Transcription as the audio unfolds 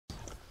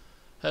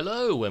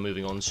Hello, we're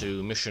moving on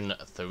to mission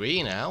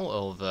 3 now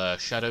of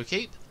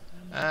Shadowkeep,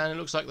 and it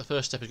looks like the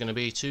first step is going to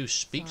be to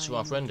speak to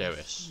our friend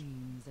Eris.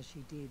 As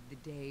she did the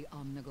day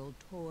Omnigul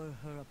tore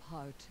her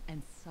apart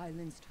and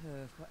silenced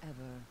her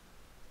forever.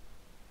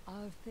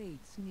 Our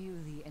fates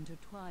nearly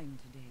intertwined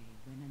today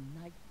when a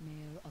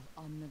nightmare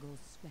of Omnigul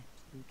swept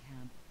through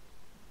camp.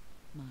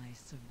 My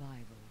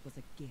survival was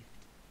a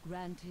gift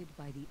granted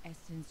by the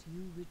essence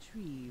you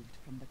retrieved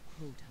from the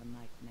Crota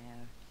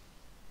nightmare.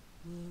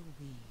 Were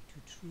we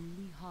to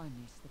truly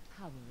harness the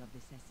power of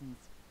this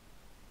essence,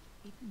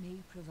 it may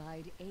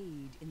provide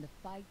aid in the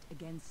fight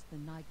against the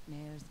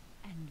nightmares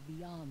and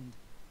beyond,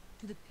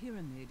 to the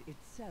pyramid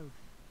itself.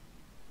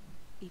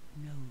 It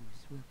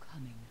knows we're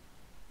coming.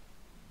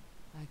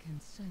 I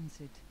can sense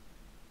it.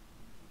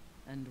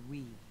 And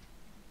we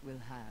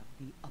will have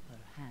the upper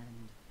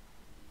hand.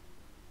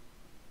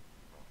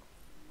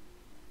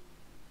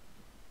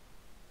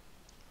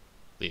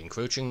 The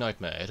encroaching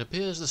nightmare. It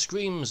appears the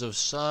screams of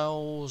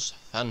Saul's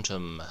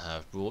phantom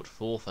have brought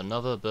forth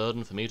another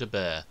burden for me to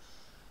bear.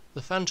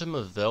 The Phantom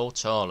of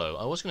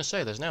Veltalo. I was going to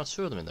say, there's now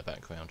two of them in the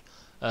background.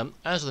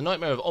 As the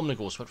nightmare of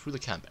Omnigul swept through the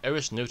camp,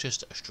 Eris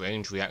noticed a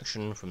strange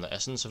reaction from the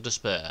essence of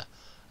despair.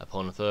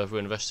 Upon further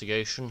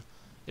investigation,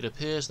 it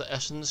appears the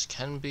essence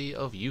can be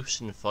of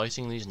use in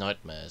fighting these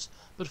nightmares,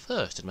 but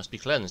first it must be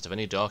cleansed of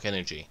any dark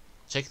energy.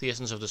 Take the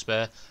essence of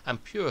despair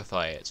and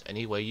purify it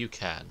any way you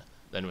can,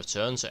 then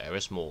return to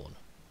Eris Morn.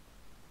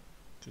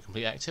 To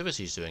complete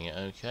activities doing it,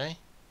 okay.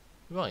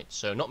 Right,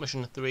 so not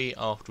mission 3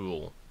 after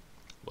all.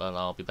 Well,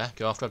 I'll be back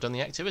after I've done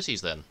the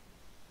activities then.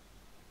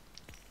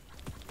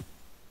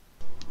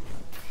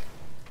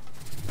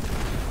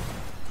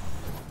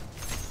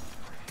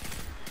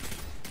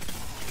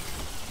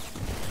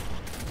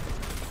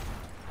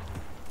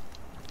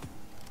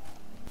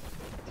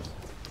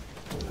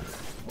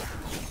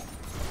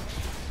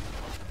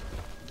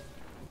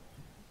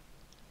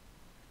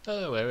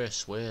 Hello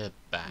Eris, we're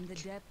back. In the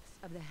depths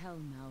of the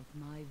Hellmouth,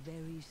 my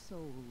very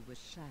soul was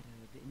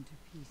shattered into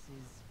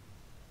pieces.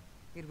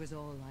 It was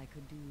all I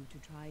could do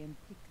to try and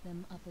pick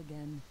them up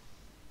again.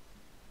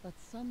 But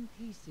some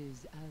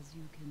pieces, as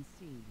you can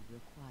see,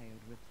 required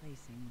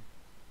replacing.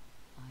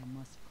 I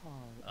must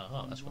call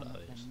upon that's what one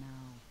that of is. them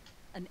now.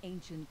 An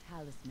ancient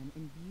talisman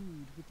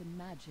imbued with the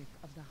magic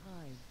of the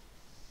hive.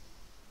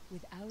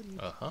 Without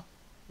it,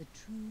 the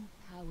true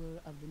power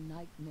of the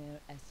nightmare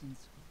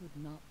essence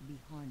could not be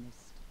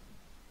harnessed.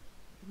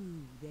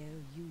 Through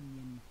their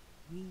union,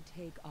 we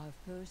take our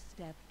first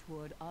step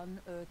toward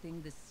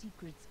unearthing the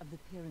secrets of the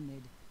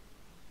pyramid.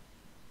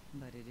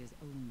 But it is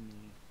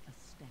only a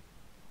step.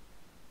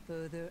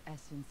 Further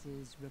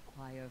essences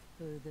require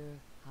further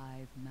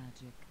hive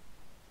magic,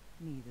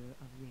 neither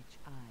of which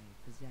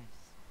I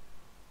possess.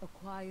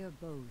 Acquire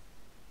both,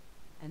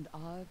 and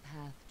our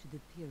path to the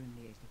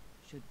pyramid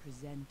should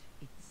present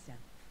itself.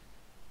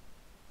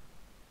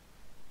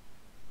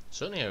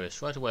 Certainly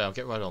Eris, right away, I'll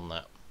get right on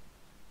that.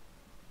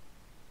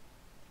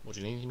 What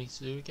do you need me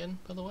to do again,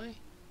 by the way?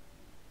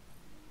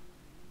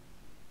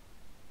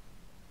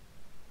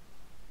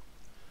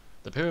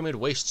 The pyramid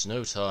wastes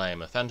no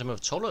time. A Phantom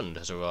of Tolland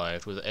has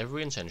arrived with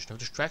every intention of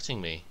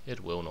distracting me. It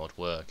will not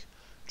work.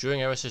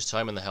 During Eris's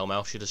time in the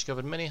Hellmouth, she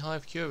discovered many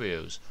hive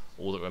curios.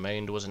 All that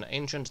remained was an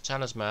ancient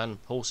talisman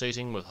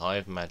pulsating with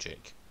hive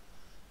magic.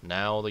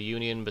 Now the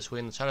union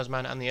between the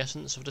talisman and the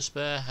essence of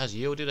despair has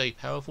yielded a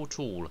powerful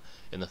tool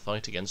in the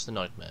fight against the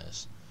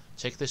nightmares.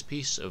 Take this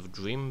piece of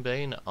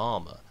Dreambane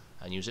armor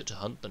and use it to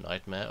hunt the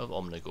nightmare of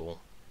Omnigul.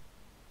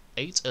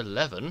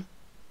 811?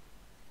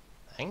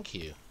 Thank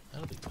you.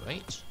 That'll be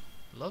great.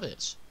 Love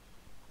it. So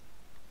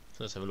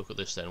let's have a look at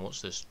this then.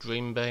 What's this?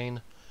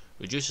 Dreambane.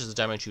 Reduces the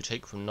damage you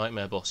take from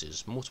nightmare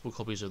bosses. Multiple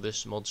copies of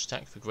this mod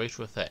stack for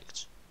greater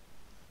effect.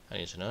 I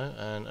need to know.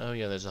 And oh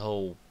yeah, there's a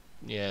whole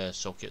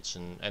sockets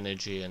and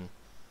energy and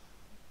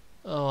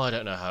oh, I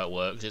don't know how it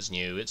works. It's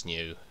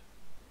new.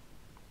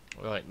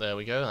 Right, there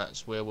we go.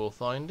 That's where we'll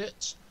find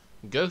it.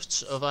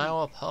 Ghosts of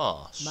our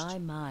past. My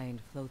mind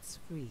floats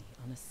free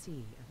on a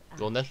sea of ash.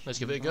 Go on then, let's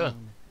give it a and go.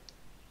 bone.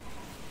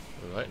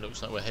 Right,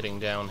 looks like we're heading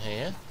down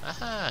here.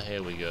 Aha,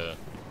 here we go.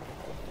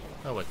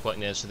 Oh, we're quite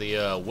near to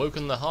the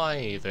Woken the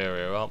Hive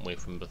area, aren't we,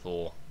 from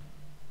before?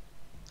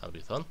 That'll be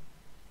fun.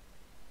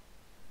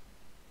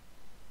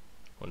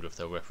 Wonder if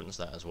they'll reference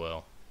that as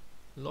well.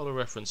 A lot of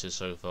references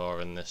so far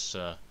in this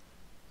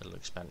little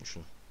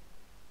expansion.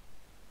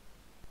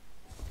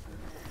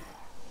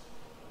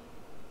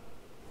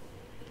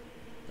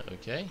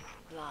 Okay.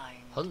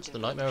 Hunt the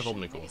nightmare of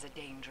Omnigul. Is a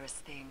dangerous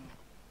thing.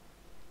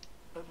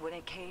 But when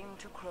it came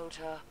to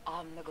Crota,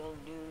 Omnigul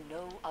knew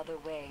no other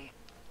way.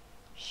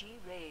 She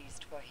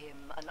raised for him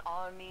an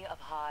army of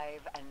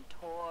hive and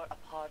tore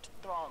apart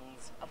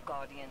throngs of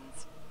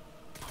guardians.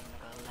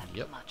 Omnigul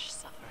left much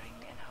suffering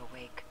in her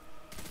wake.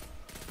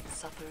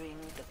 Suffering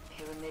the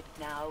pyramid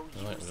now Alright,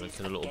 we're going uses to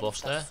kill a little against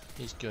boss there. us.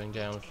 He's going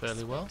down It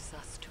fairly well.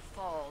 expects us to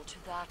fall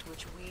to that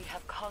which we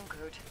have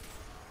conquered.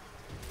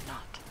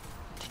 Not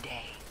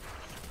today.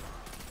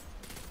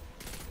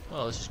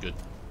 Well, this is good.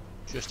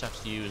 Just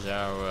have to use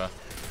our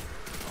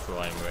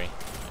primary.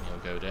 And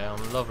You'll go down.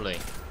 Lovely.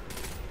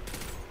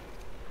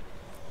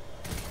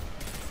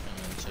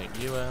 And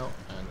take you out.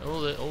 And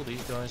all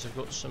these guys have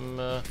got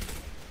some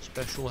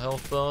special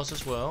health bars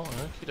as well.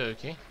 Okie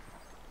dokie.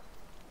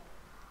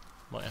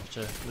 Might have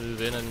to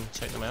move in and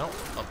take them out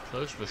up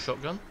close with a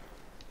shotgun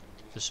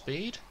for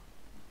speed.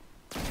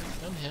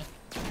 Come here.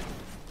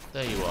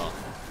 There you are.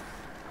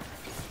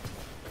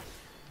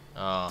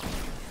 Ah,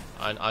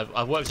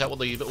 I've worked out what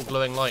the little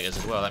glowing light is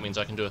as well. That means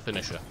I can do a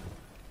finisher.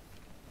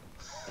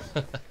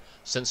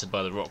 Censored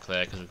by the rock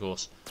there, because of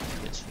course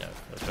it's, you know,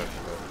 a very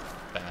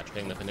bad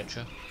thing. The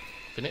finisher.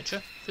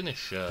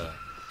 Finisher.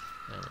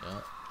 There we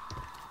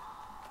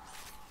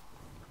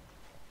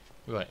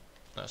are. Right,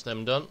 that's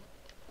them done.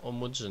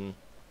 Onwards and...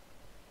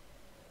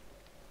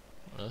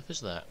 what on earth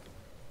is that?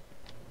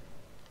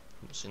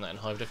 Haven't seen that in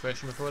Hive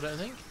decoration before, I don't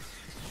think.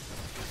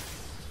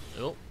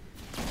 Oh,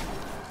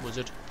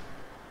 wizard.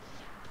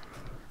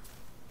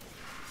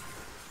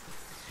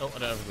 Oh, I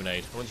don't have a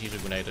grenade. I want to use a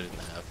grenade I didn't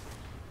have.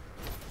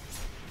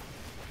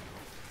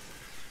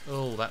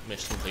 Oh, that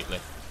missed completely.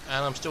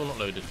 And I'm still not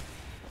loaded.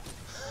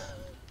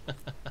 Well,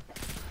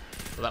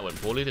 that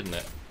went poorly, didn't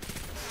it?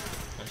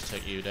 Let's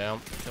take you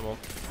down. Come on.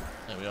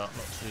 There we are.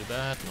 Not too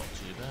bad. Not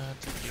too bad.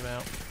 Take you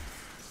out.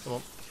 Come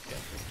on. Okay.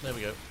 There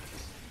we go.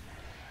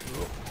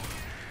 Oh,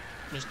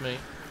 missed me.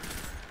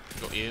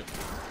 Got you.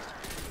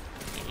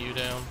 Get you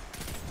down.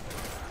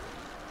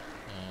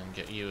 And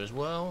get you as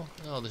well.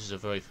 Oh, this is a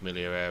very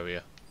familiar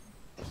area.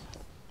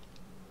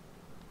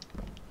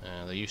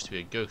 There used to be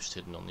a ghost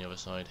hidden on the other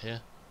side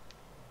here.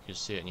 You could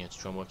see it and you had to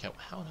try and work out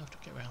how on earth to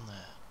get around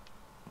there.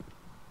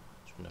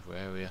 It's another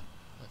area,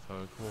 if I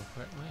recall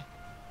correctly.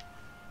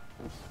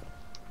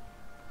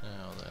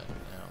 Now then,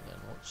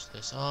 what's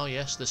this? Oh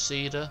yes, the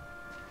cedar.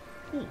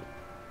 Ooh.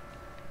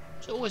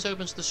 So it always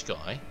opens to the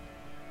sky.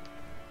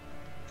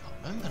 Can't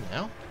remember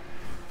now.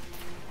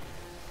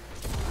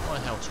 Why,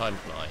 how time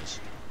flies.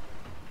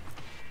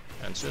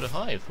 And so do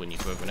Hive when you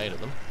throw a grenade at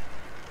them.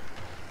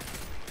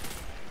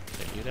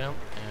 Take you down,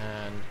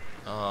 and...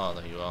 ah,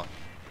 there you are.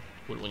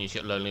 Wouldn't want you to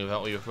get lonely without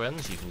all your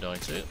friends, you can die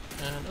too.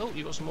 And, oh,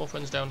 you've got some more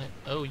friends down here.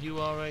 Oh, you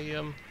are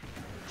a,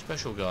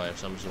 special guy of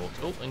some sort.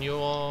 Oh, and you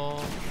are...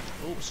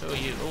 oh, so are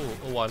you.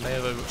 Oh, I may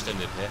have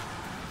overextended here.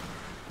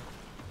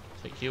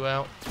 Take you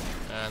out,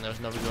 and there's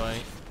another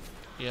guy.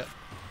 Yep.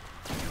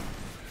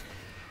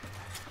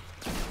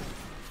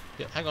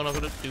 Yeah, hang on, I've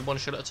got to do one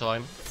shot at a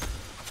time.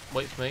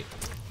 Wait for me.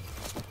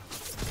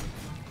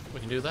 We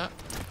can do that.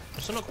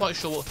 I'm still not quite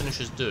sure what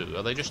finishers do.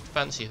 Are they just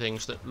fancy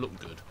things that look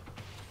good?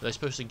 Are they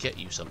supposed to get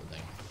you something?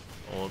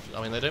 Or,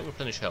 I mean, they don't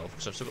replenish health,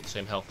 because I've still got the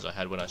same health as I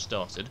had when I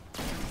started.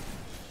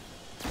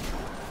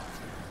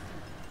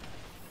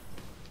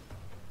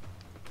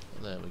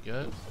 There we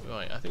go.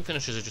 Right, I think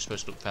finishers are just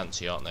supposed to look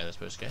fancy, aren't they? They're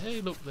supposed to go,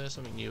 hey, look, there's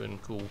something new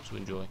and cool to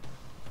enjoy.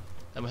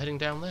 And we're heading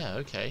down there,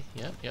 okay.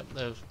 Yep,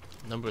 there's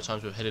a number of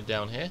times we've headed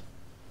down here.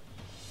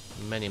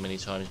 Many, many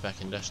times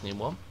back in Destiny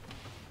 1.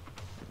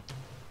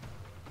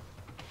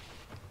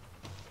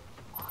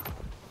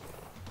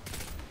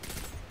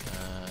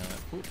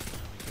 There we go.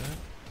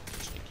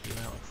 Take you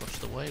out across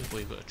the way before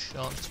you've got a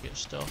chance to get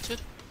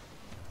started.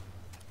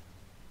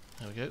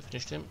 There we go,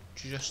 finished him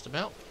just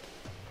about.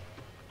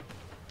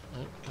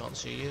 Oh, can't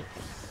see you.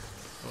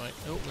 Right,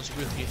 oh, there's a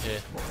group of you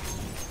here.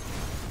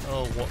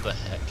 Oh, what the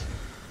heck.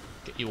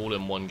 Get you all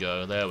in one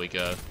go, there we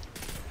go.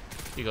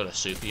 You got a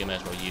super, you may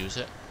as well use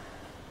it.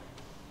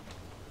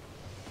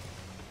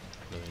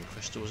 Glowing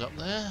crystals up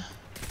there.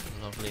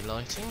 Lovely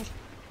lighting.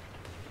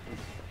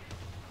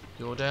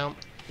 You're down.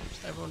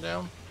 Is everyone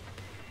down?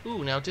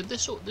 Ooh, now did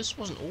this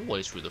wasn't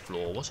always through the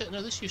floor, was it?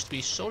 No, this used to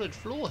be solid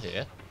floor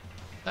here.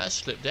 That has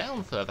slipped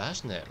down further,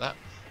 hasn't it?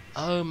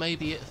 Oh,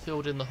 maybe it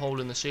filled in the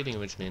hole in the ceiling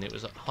originally and it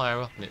was higher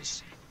up and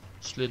it's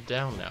slid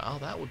down now. Oh,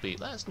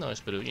 that's nice,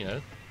 but you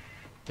know,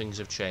 things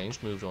have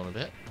changed, moved on a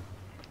bit.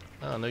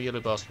 Oh, no yellow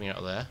bars coming out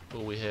of there.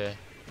 Will we hear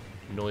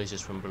noises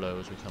from below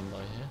as we come by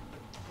here?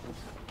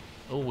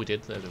 Oh, we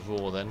did. There's a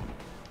roar then.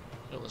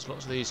 Oh, there's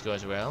lots of these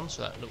guys around,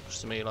 so that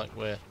looks to me like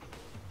we're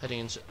heading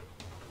into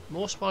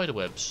more spider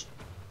webs.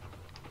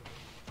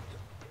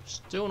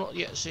 Still not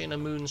yet seen a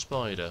moon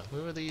spider.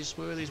 Where are these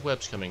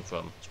webs coming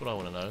from? That's what I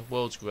want to know.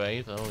 World's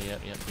Grave. Oh, yeah,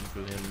 been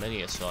through him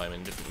many a time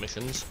in different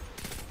missions.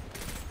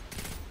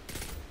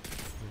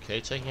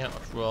 Okay, taking out a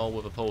thrall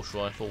with a pulse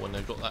rifle when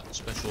they've got that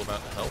special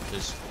amount of health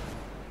is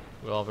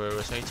rather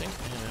irritating.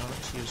 Yeah,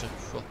 let's use a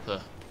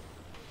proper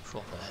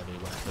heavy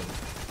weapon.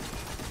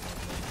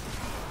 Lovely.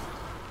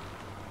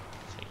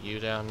 Take you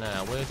down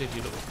now. Where did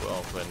your little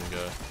thrall friend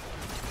go?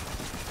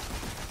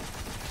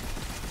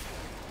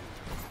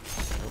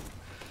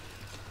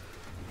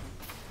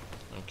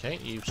 Okay,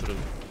 you sort of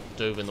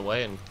dove in the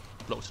way and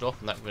blocked it off,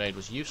 and that grenade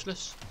was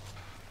useless.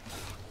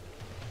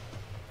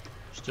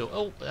 Still,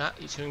 oh,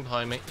 he's coming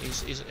behind me.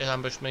 He's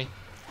ambushed me.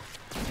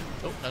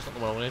 Oh, that's not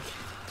the one I wanted.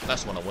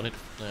 That's the one I wanted.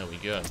 There we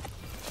go.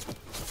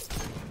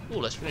 Oh,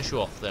 let's finish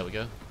you off. There we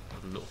go.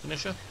 A little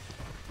finisher.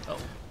 Oh,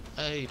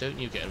 hey, don't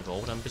you get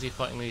involved. I'm busy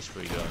fighting these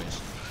three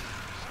guys.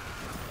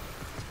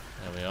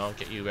 There we are.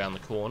 Get you around the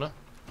corner.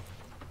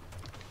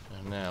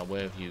 Now,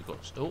 where have you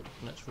got... Oh,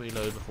 let's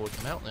reload before we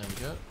come out. There we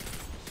go.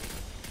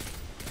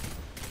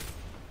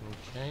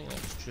 Okay,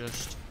 let's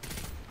just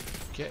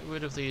get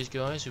rid of these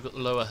guys who've got the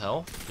lower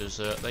health, because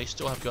they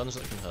still have guns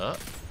that can hurt.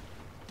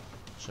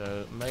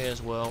 So, may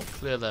as well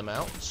clear them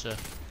out to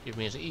give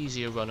me as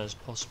easy a run as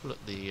possible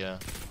at the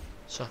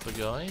tougher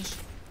guys.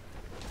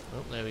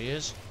 Oh, there he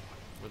is,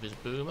 with his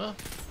boomer.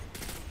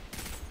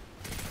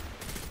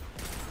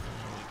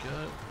 There we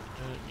go.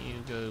 Don't you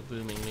go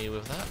booming me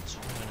with that.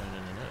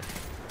 No.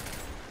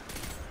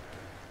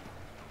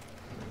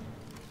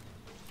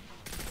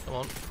 Come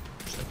on,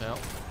 step out.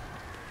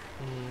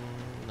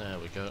 There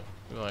we go.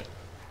 Right,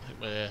 I think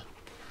we're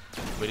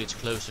ready to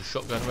close the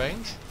shotgun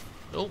range.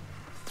 Oh,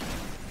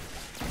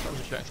 that was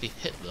if you actually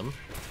hit them.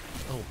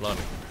 Oh,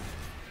 blimey.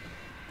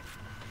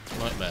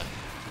 Nightmare.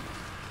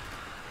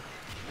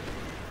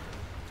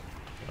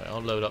 Right,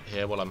 I'll load up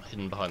here while I'm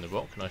hidden behind the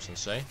rock, nice and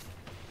safe.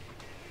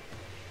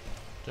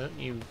 Don't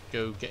you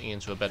go getting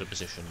into a better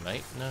position,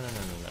 mate. No.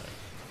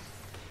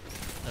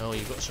 Oh,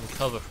 you've got some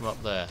cover from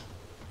up there.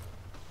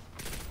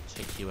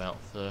 Take you out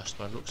first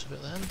by the looks of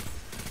it then.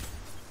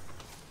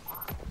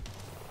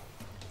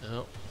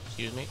 Oh,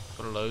 excuse me,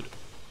 got a load.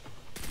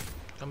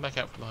 Come back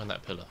out from behind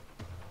that pillar.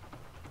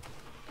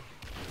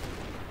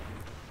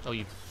 Oh,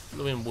 you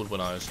blew in wood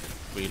when I was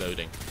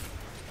reloading.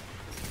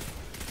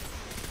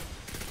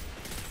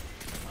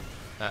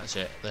 That's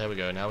it, there we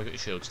go, now we've got your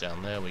shields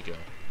down, there we go.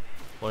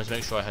 Wanted to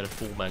make sure I had a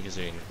full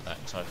magazine for that,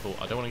 because I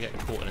thought I don't want to get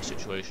caught in a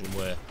situation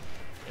where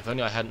if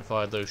only I hadn't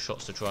fired those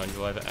shots to try and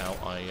drive it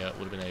out, I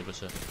would have been able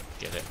to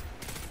get it.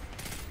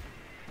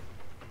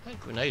 That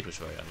grenade was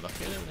very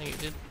unlucky, I don't think it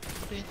did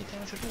probably any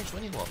damage at all to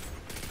anyone.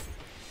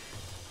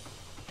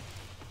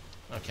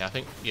 Okay, I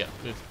think, yeah,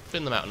 we've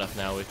thinned them out enough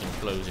now, we can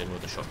close in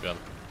with the shotgun.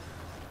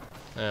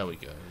 There we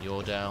go,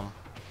 you're down.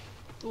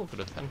 Oh, got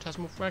a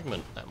phantasmal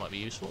fragment, that might be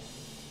useful.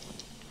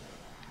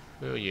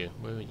 Where are you?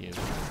 Where are you?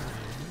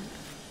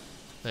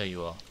 There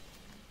you are.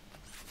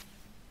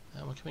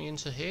 And we're coming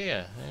into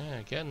here. Yeah,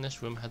 again,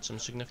 this room had some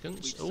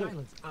significance. Oh,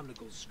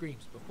 Omnigul's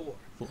screams before.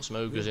 Fought some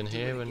ogres in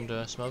here and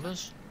some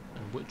others.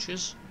 And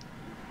witches.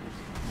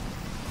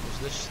 Is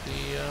this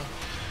the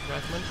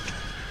fragment?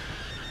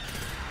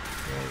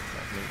 No,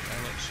 fragment.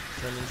 And it's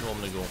turned into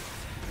Omnigul.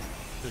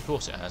 Of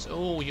course it has.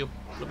 Oh, you're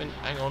flipping.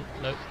 Hang on.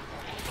 No.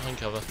 Behind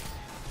cover.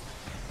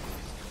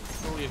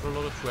 Oh, you've got a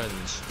lot of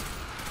friends.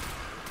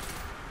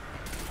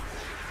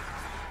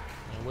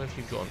 Now, where have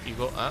you gone? You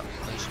got that.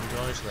 There's some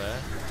guys there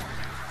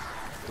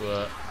who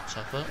are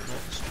tougher.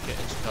 Let's get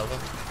into cover.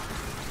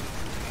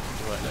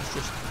 Right, let's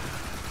just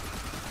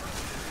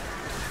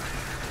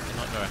get the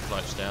Nightmare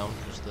Acolytes down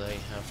because they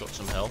have got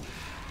some health.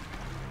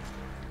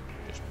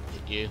 Just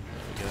hit you.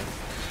 There we go.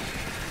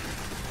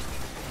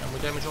 Can we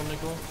damage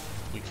Omnigul?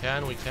 We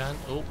can.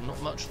 Oh,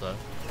 not much though.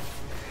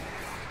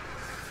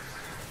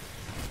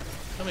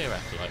 Come here,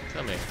 Acolyte.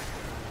 Come here.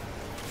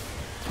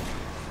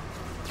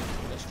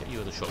 Let's get you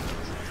with a shotgun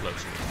as close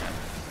as we can.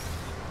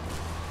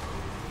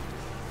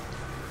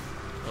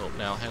 Oh,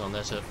 now hang on.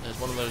 There's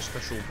one of those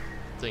special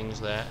things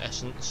there,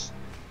 essence.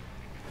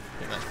 I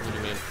think that's probably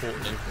going to be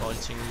important in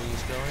fighting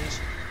these guys.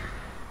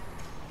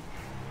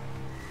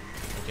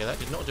 Okay, that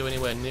did not do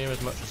anywhere near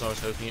as much as I was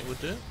hoping it would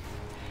do.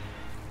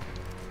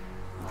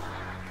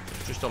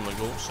 It's just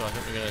Omnigul, so I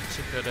think we're going to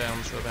tip her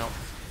down to about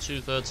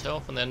 2/3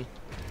 health, and then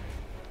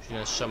she's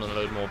going to summon a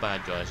load more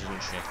bad guys,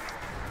 isn't she?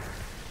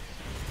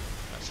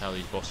 That's how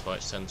these boss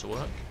fights tend to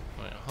work.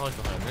 Right, hide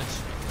behind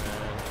this.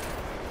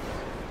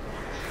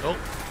 Oh,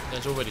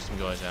 there's already some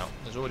guys out.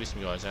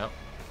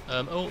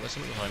 Oh, there's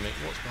something behind me.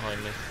 What's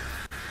behind me?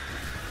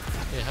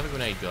 Yeah, have a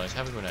grenade, guys.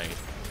 Have a grenade.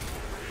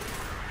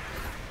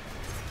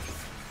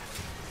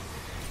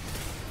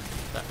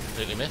 That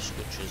completely missed,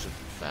 which is a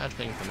bad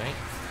thing for me.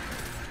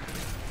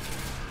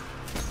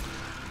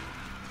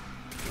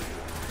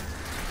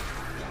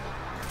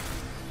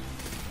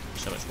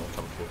 So much more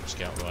comfortable with a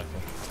scout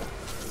rifle.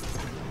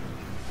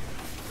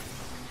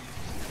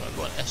 Right, I've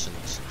got an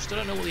essence. Still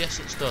don't know what the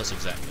essence does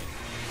exactly.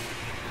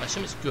 I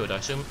assume it's good. I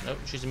assume... Oh,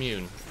 she's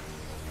immune.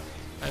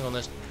 Hang on,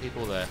 there's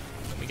people there.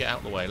 Let me get out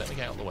of the way. Let me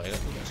get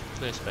some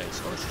clear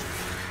space. Oh, it's just...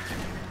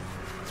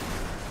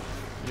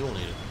 You all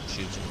need a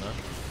shooting though.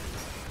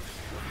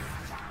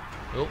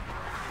 Oh.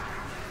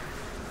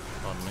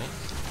 Pardon me.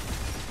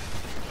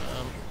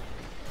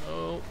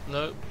 Oh,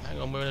 no.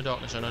 Hang on, we're in a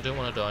darkness zone. I don't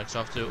want to die because I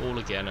have to do it all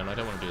again and I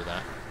don't want to do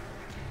that.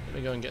 Let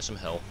me go and get some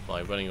health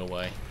by running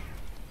away.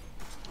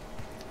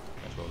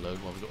 Might as well load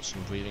while we've got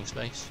some breathing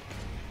space.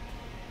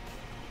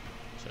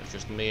 So it's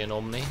just me and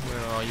Omni.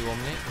 Where are you,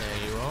 Omni?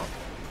 There you are.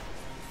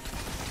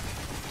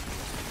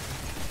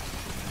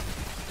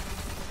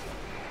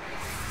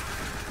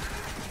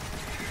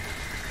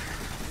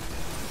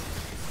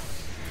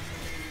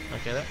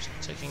 Okay, that's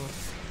taking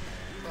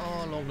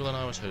far longer than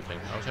I was hoping.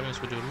 I was hoping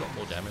this would do a lot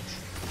more damage.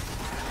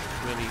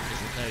 It really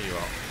isn't. There you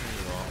are. There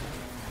you are.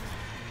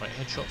 Right,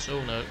 headshots.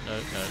 Oh, no.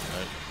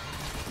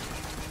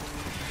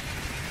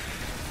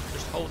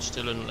 Just hold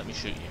still and let me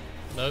shoot you.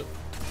 No,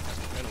 that's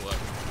not going to work.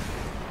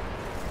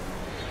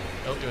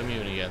 Oh, you're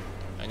immune again.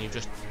 And you've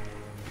just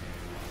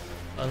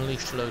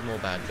unleashed a load more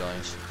bad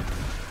guys.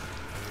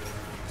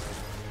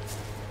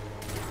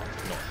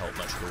 Did not help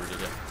much at all,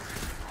 did it?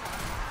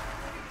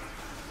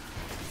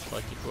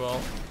 Spiky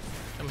crawl.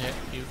 Come here,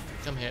 you.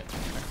 Come here.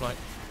 Act like.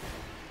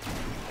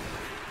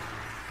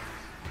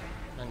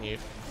 And you.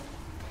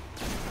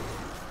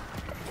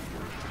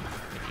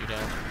 Take you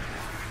down.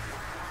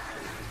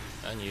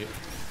 And you.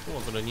 Oh,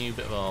 I've got a new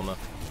bit of armour.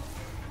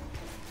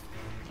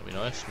 That'd be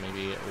nice.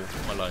 Maybe it will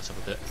put my lights up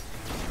a bit.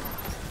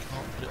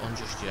 Can't put it on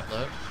just yet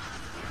though.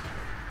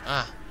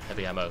 Ah!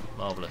 Heavy ammo.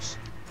 Marvellous.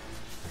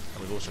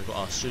 And we've also got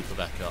our super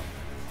back up.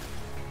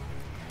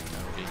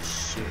 That would be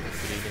super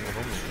good evening of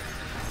Omnigul.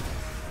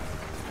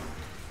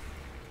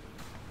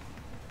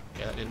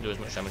 Yeah, that didn't do as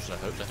much damage as I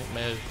hoped. I think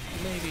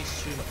maybe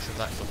too much of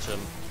that got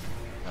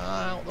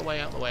out the way,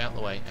 out the way, out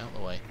the way, out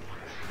the way.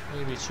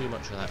 Maybe too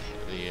much of that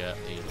hit the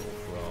little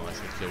oh, I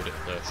should have killed it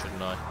first,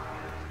 shouldn't I?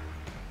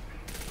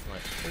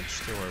 Right, hold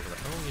still over there.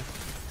 Oh,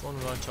 you've gone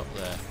right up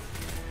there.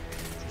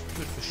 Which is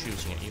good for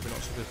shooting at you, but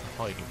not so good for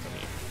hiding from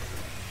you.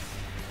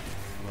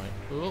 Right,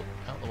 oh,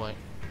 out the way.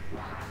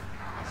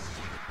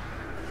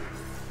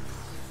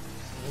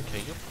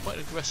 Okay, you're quite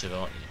aggressive,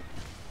 aren't you?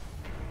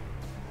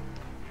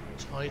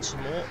 Let's hide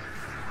some more.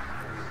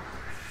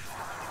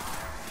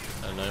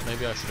 I don't know,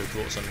 maybe I should have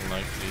brought something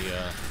like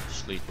the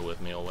sleeper with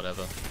me or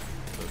whatever.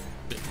 For a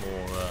bit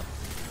more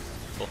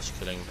boss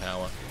killing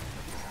power.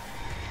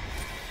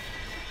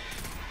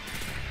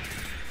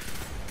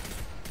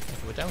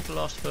 Okay, we're down to the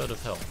last third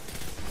of health.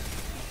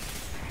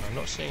 I'm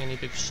not seeing any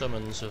big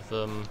summons of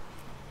more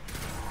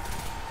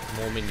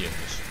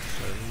minions,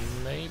 so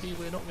maybe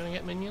we're not going to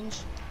get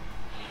minions?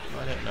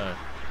 I don't know. I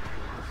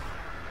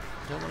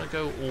don't want to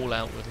go all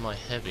out with my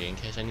heavy in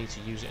case I need to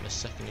use it in a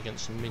second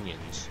against some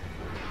minions.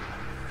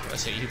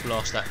 Let's see, you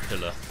blast that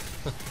pillar.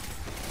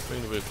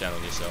 Bring the roof down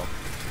on yourself.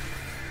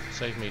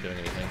 Save me doing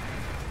anything.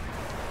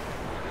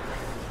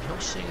 I'm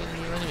not seeing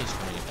any new enemies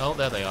coming in. Oh,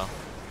 there they are.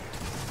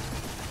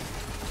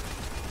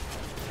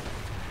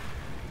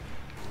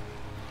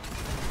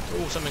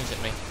 Oh, something's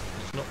hit me.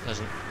 It's not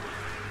pleasant.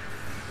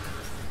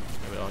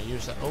 There we are,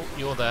 use that. Oh,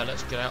 you're there.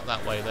 Let's get out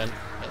that way then.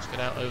 Let's get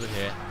out over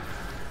here.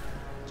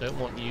 Don't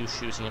want you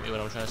shooting at me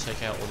when I'm trying to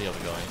take out all the other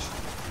guys.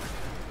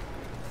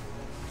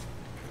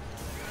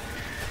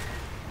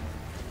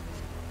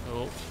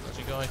 Oh, there's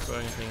a guy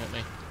throwing a thing at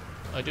me.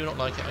 I do not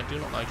like it, I do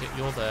not like it.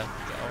 You're there.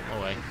 Get out of my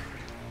way.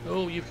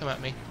 Oh, you've come at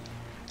me.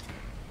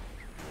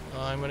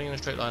 I'm running in a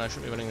straight line. I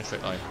shouldn't be running in a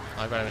straight line.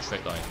 I ran in a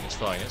straight line. It's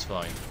fine, it's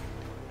fine.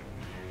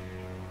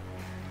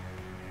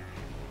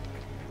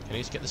 I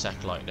need to get the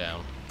satellite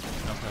down.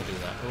 How can I do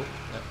that? Oh,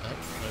 no.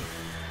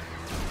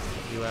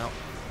 Get you out.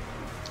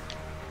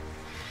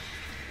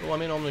 Oh,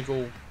 I'm in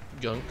Omnigul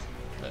gunk.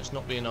 Let's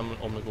not be in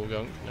Omnigul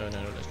gunk. No,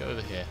 no, no. Let's go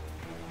over here.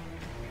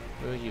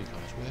 Where are you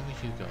guys? Where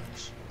are you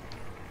guys?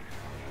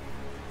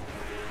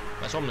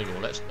 That's Omnigul.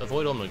 Let's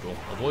avoid Omnigul.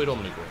 Avoid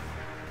Omnigul.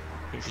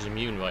 I think she's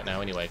immune right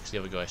now anyway, because the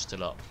other guy's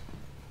still up.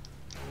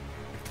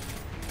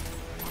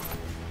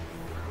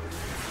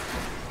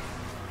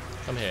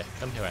 Come here,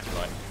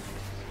 Acolyte.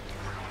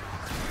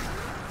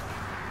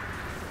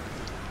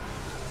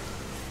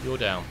 You're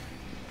down.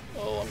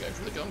 Oh, I'm going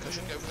for the gunk. I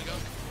shouldn't go for the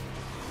gunk.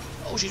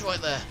 Oh, she's right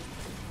there.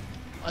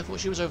 I thought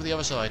she was over the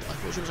other side. I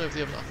thought she was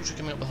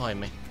coming up behind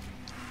me.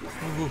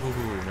 Ooh, no.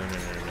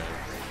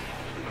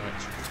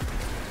 Right.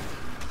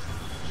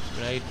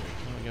 Grenade.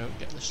 There we go.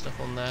 Get this stuff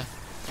on there.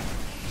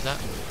 Is that?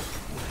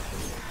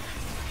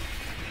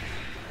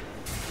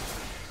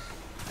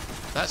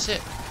 That's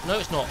it. No,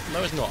 it's not.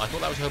 No, it's not. I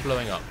thought that was her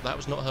blowing up. That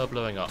was not her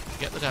blowing up.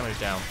 Get the damage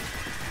down.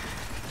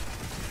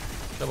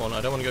 Come on,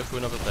 I don't want to go through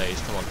another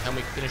phase. Come on, can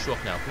we finish you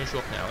off now? Finish you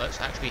off now. Let's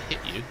actually hit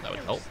you. That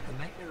would help.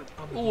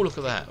 Oh, look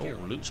at that. Oh,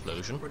 loot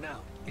explosion.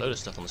 Load of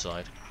stuff on the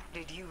side.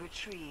 Did you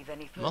retrieve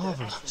any further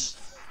Marvellous.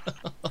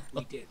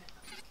 We did.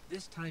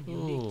 This time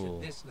unique to Ooh,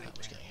 this that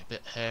was nightmare. getting a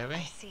bit hairy.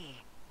 I see.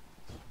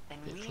 Then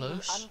Bit we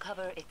close. will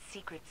uncover its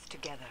secrets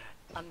together.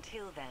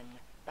 Until then,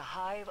 the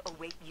hive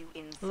await you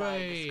inside the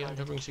Hooray! Scarlet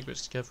Uncovering Keep.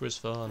 secrets together is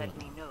fun. Let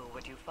me know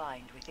what you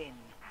find within.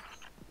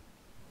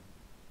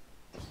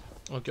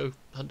 I'll go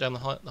hunt down the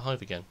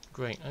hive again.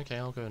 Great, okay,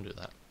 I'll go and do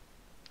that.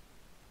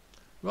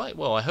 Right,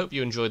 well, I hope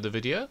you enjoyed the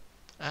video,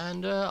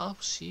 and I'll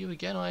see you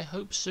again, I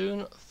hope,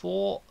 soon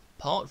for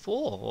part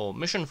 4, or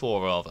mission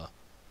 4 rather.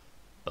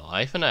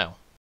 Bye for now.